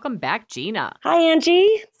dreams. Welcome back, Gina. Hi,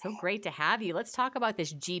 Angie. So great to have you. Let's talk about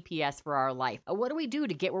this GPS for our life. What do we do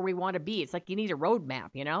to get where we want to be? It's like you need a roadmap,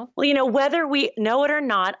 Well, whether we know it or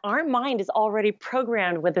not, our mind is already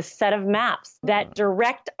programmed with a set of maps that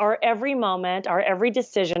direct our every moment, our every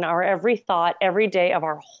decision, our every thought, every day of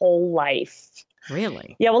our whole life.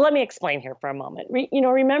 Really? Yeah, well, let me explain here for a moment.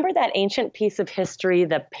 Remember that ancient piece of history,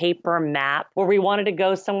 the paper map, where we wanted to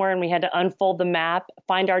go somewhere and we had to unfold the map,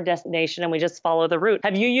 find our destination, and we just follow the route.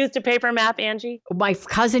 Have you used a paper map, Angie? My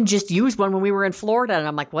cousin just used one when we were in Florida, and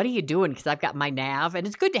I'm like, what are you doing? Because I've got my nav, and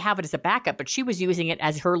it's good to have it as a backup, but she was using it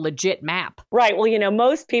as her legit map. Right. Well,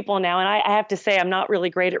 most people now, and I have to say I'm not really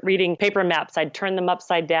great at reading paper maps. I'd turn them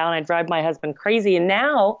upside down. I'd drive my husband crazy. And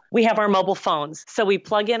now we have our mobile phones. So we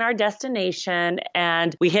plug in our destination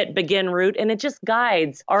and we hit begin route, and it just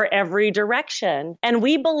guides our every direction. And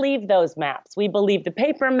we believe those maps. We believe the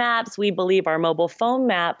paper maps. We believe our mobile phone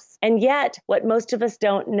maps. And yet, what most of us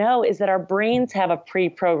don't know is that our brains have a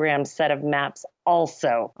pre-programmed set of maps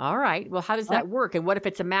also. All right. Well, how does that work? And what if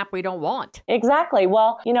it's a map we don't want? Exactly.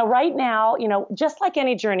 Well, right now, just like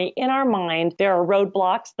any journey in our mind, there are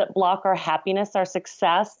roadblocks that block our happiness, our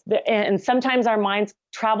success. And sometimes our minds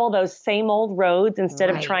travel those same old roads instead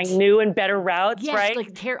of trying new and better routes, right?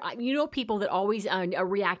 Like people that always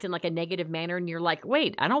react in like a negative manner, and you're like,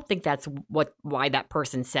 wait, I don't think that's why that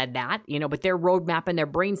person said that, but their roadmap in their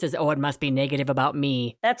brain says, oh, it must be negative about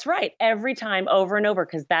me. That's right. Every time, over and over,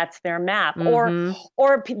 because that's their map.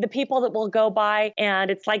 Or the people that will go by and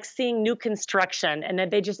it's like seeing new construction and that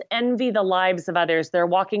they just envy the lives of others. They're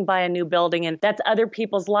walking by a new building and that's other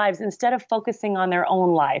people's lives instead of focusing on their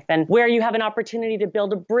own life. And where you have an opportunity to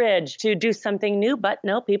build a bridge, to do something new, but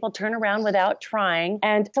no, people turn around without trying.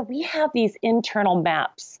 And so we have these internal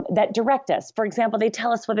maps that direct us. For example, they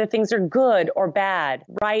tell us whether things are good or bad,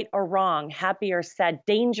 right or wrong, happy or sad,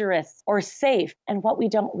 dangerous or safe. And what we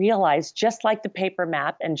don't realize, just like the paper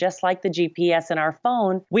map and just like the GPS in our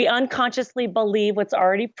phone, we unconsciously believe what's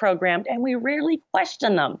already programmed and we rarely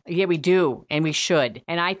question them. Yeah, we do. And we should.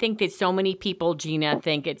 And I think that so many people, Gina,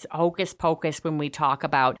 think it's hocus pocus when we talk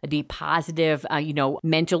about the positive,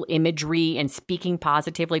 mental imagery and speaking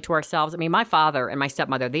positively to ourselves. I mean, my father and my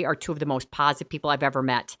stepmother, they are two of the most positive people I've ever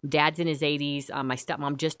met. Dad's in his 80s. My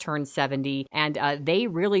stepmom just turned 70. And they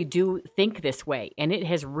really do think this way. And it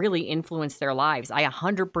has really influenced their lives. I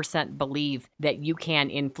 100% believe that you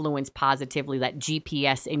can influence positively that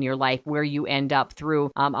GPS in your life, where you end up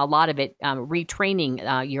through a lot of it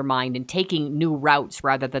retraining your mind and taking new routes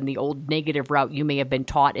rather than the old negative route you may have been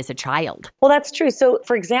taught as a child. Well, that's true. So,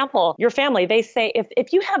 for example, your family, they say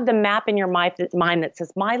if you have the map in your mind that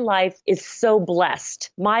says, my life is so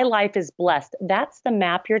blessed, my life is blessed, that's the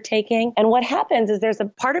map you're taking. And what happens is there's a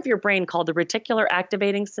part of your brain called the reticular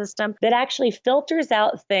activating system that actually filters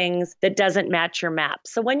out things that doesn't match your map.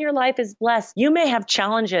 So when your life is blessed, you may have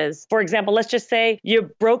challenges. For example, let's just say you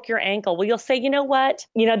broke your ankle. Well, you'll say, you know what?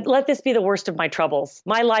 Let this be the worst of my troubles.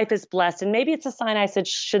 My life is blessed. And maybe it's a sign I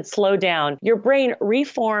should slow down. Your brain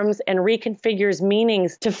reforms and reconfigures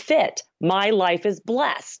meanings to fit. My life is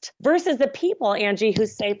blessed. Versus the people, Angie, who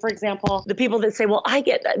say, for example, the people that say, well, I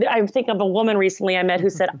think of a woman recently I met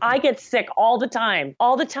who said, I get sick all the time.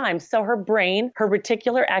 So her brain, her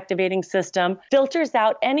reticular activating system, filters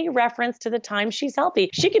out any reference to the time she's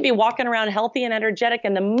healthy. She could be walking around healthy and energetic,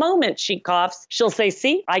 and the moment she coughs, she'll say,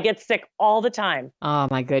 see, I get sick all the time. Oh,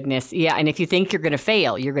 my goodness. Yeah, and if you think you're going to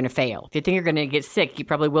fail, you're going to fail. If you think you're going to get sick, you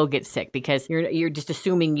probably will get sick because you're just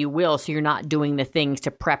assuming you will, so you're not doing the things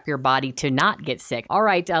to prep your body to not get sick. All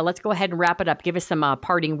right, let's go ahead and wrap it up. Give us some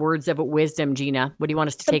parting words of wisdom, Gina. What do you want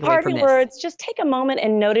us to take away from this? Parting words, just take a moment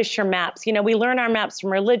and notice your maps. We learn our maps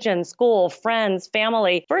from religion, school, friends,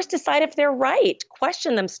 family. First, decide if they're right.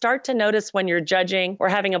 Question them. Start to notice when you're judging or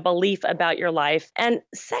having a belief about your life. And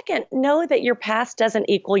second, know that your past doesn't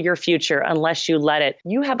equal your future unless you let it.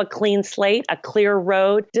 You have a clean slate, a clear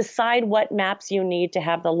road. Decide what maps you need to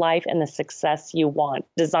have the life and the success you want.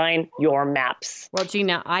 Design your maps. Well,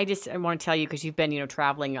 Gina, I want to tell you, because you've been,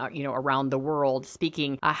 traveling, around the world,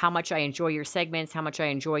 speaking, how much I enjoy your segments, how much I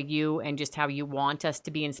enjoy you, and just how you want us to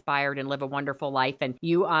be inspired and live a wonderful life. And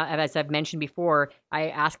you, as I've mentioned before, I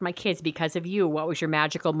asked my kids, because of you, what was your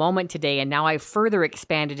magical moment today? And now I've further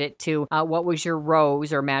expanded it to what was your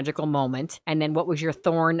rose or magical moment? And then what was your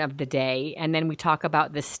thorn of the day? And then we talk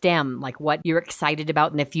about the stem, like what you're excited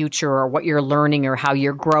about in the future or what you're learning or how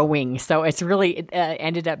you're growing. So it's really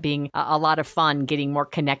ended up being a lot of fun getting more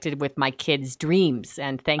connected with my kids' dreams.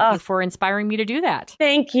 And thank you for inspiring me to do that.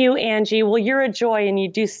 Thank you, Angie. Well, you're a joy and you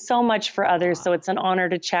do so much for others. So it's an honor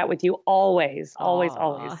to chat with you always, always,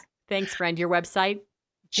 always. Thanks, friend. Your website?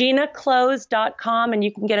 GinaKloes.com, and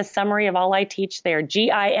you can get a summary of all I teach there.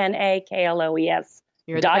 GINAKLOES.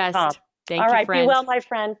 You're the best. .com. Thank all you, right, friend. be well, my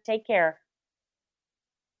friend. Take care.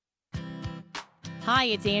 Hi,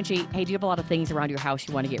 it's Angie. Hey, do you have a lot of things around your house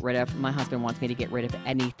you want to get rid of? My husband wants me to get rid of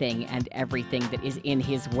anything and everything that is in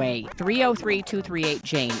his way.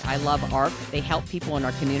 303-238-JANE. I love ARC. They help people in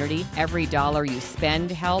our community. Every dollar you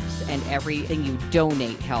spend helps, and everything you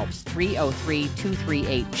donate helps.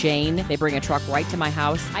 303-238-JANE. They bring a truck right to my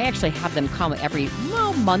house. I actually have them come every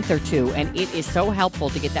month or two, and it is so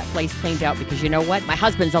helpful to get that place cleaned out because you know what? My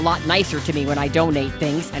husband's a lot nicer to me when I donate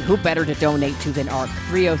things, and who better to donate to than ARC?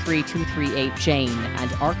 303-238-JANE.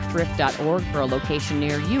 And arcthrift.org for a location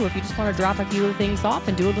near you if you just want to drop a few things off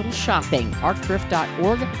and do a little shopping.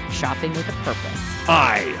 Arcthrift.org, shopping with a purpose.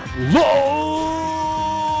 I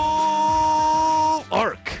love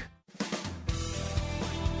ARC.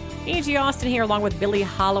 Angie Austin here along with Billy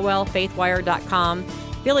Hollowell, faithwire.com.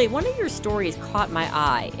 Billy, one of your stories caught my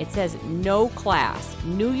eye. It says, no class.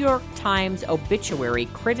 New York Times obituary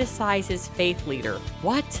criticizes faith leader.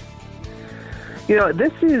 What?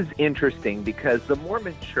 This is interesting because the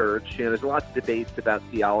Mormon Church, there's lots of debates about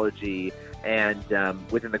theology and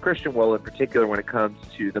within the Christian world in particular when it comes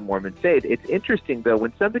to the Mormon faith. It's interesting, though,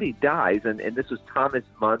 when somebody dies, and this was Thomas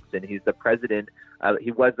Munson, he was the president of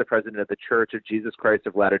the Church of Jesus Christ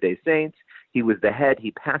of Latter-day Saints. He was the head.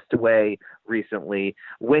 He passed away recently.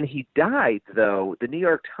 When he died, though, the New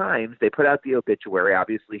York Times, they put out the obituary.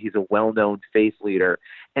 Obviously, he's a well-known faith leader.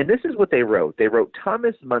 And this is what they wrote. They wrote,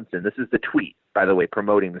 Thomas Munson, this is the tweet, by the way,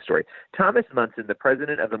 promoting the story. Thomas Munson, the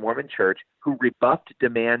president of the Mormon Church, who rebuffed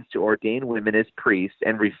demands to ordain women as priests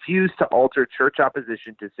and refused to alter church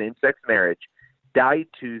opposition to same-sex marriage, died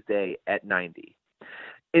Tuesday at 90.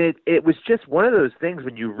 And it was just one of those things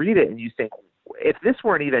when you read it and you think, if this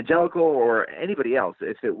were an evangelical or anybody else,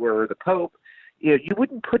 if it were the Pope, you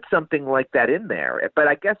wouldn't put something like that in there. But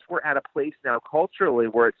I guess we're at a place now culturally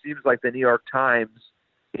where it seems like the New York Times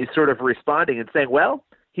is sort of responding and saying, well,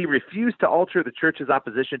 he refused to alter the church's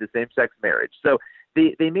opposition to same-sex marriage. So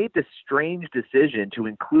they made this strange decision to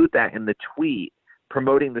include that in the tweet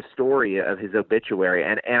promoting the story of his obituary.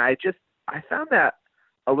 And I found that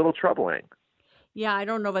a little troubling. Yeah, I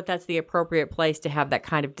don't know if that's the appropriate place to have that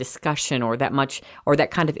kind of discussion or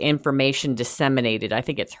that kind of information disseminated. I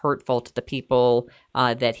think it's hurtful to the people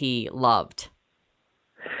that he loved.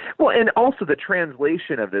 Well, and also the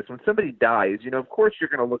translation of this, when somebody dies, of course you're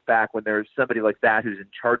going to look back when there's somebody like that who's in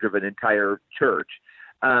charge of an entire church.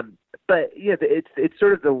 But yeah, it's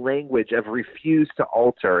sort of the language of refuse to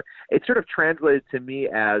alter. It's sort of translated to me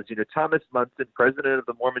as, Thomas Munson, president of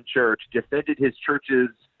the Mormon Church, defended his church's,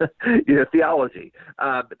 theology.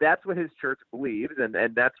 That's what his church believes, and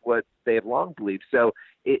that's what they have long believed. So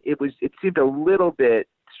it seemed a little bit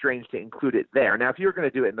strange to include it there. Now, if you were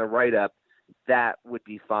going to do it in the write-up, that would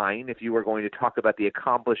be fine if you were going to talk about the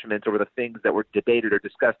accomplishments or the things that were debated or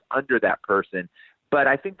discussed under that person. But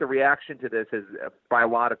I think the reaction to this is, by a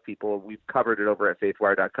lot of people, we've covered it over at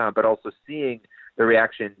faithwire.com, but also seeing the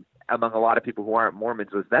reaction among a lot of people who aren't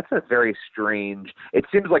Mormons was, that's a very strange, it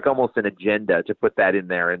seems like almost an agenda to put that in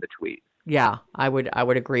there in the tweet. Yeah, I would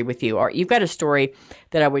agree with you. You've got a story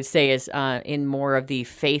that I would say is in more of the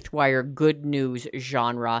Faithwire good news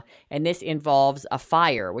genre, and this involves a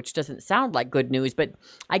fire, which doesn't sound like good news, but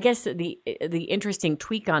I guess the interesting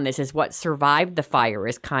tweak on this is what survived the fire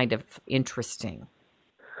is kind of interesting.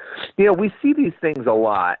 You know, we see these things a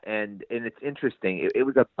lot, and it's interesting. It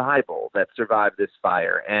was a Bible that survived this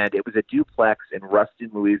fire, and it was a duplex in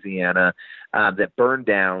Ruston, Louisiana, that burned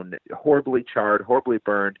down, horribly charred, horribly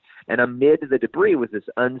burned, and amid the debris was this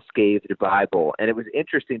unscathed Bible. And it was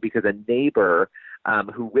interesting because a neighbor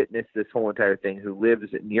who witnessed this whole entire thing, who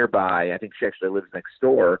lives nearby, I think she actually lives next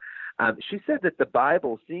door, she said that the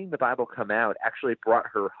Bible, seeing the Bible come out, actually brought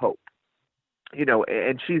her hope. You know,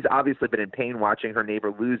 and she's obviously been in pain watching her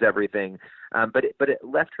neighbor lose everything, but it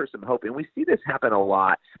left her some hope. And we see this happen a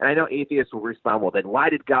lot. And I know atheists will respond, well, then why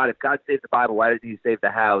did God, if God saved the Bible, why did he save the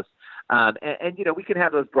house? And you know, we can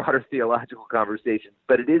have those broader theological conversations,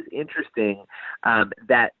 but it is interesting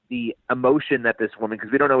that the emotion that this woman,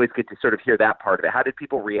 because we don't always get to sort of hear that part of it. How did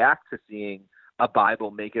people react to seeing a Bible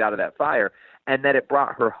make it out of that fire? And that it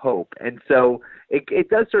brought her hope. And so it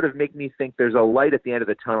does sort of make me think there's a light at the end of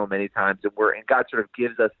the tunnel many times, and God sort of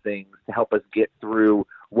gives us things to help us get through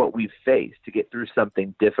what we've faced, to get through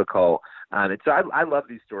something difficult. And so I love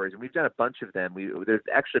these stories, and we've done a bunch of them. There's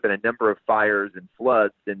actually been a number of fires and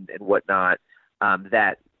floods and whatnot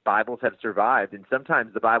that Bibles have survived, and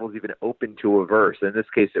sometimes the Bible's even open to a verse. In this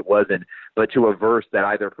case, it wasn't, but to a verse that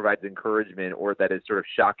either provides encouragement or that is sort of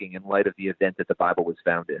shocking in light of the event that the Bible was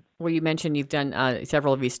found in. Well, you mentioned you've done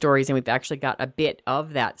several of these stories, and we've actually got a bit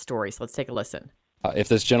of that story, so let's take a listen. If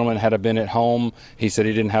this gentleman had been at home, he said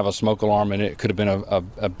he didn't have a smoke alarm, and it could have been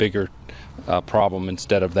a bigger problem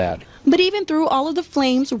instead of that. But even through all of the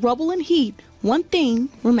flames, rubble, and heat, one thing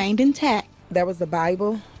remained intact. That was the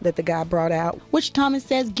Bible that the guy brought out, which Thomas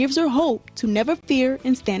says gives her hope to never fear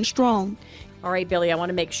and stand strong. All right, Billy, I want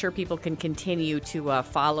to make sure people can continue to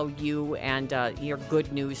follow you and your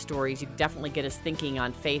good news stories. You definitely get us thinking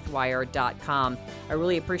on faithwire.com. I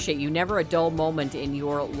really appreciate you. Never a dull moment in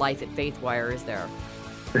your life at Faithwire, is there?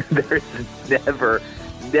 There's never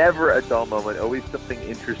a dull moment. Always something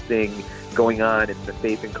interesting going on in the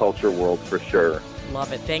faith and culture world, for sure.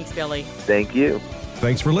 Love it. Thanks, Billy. Thank you.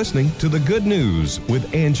 Thanks for listening to The Good News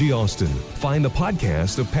with Angie Austin. Find the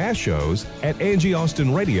podcast of past shows at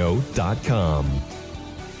angieaustinradio.com.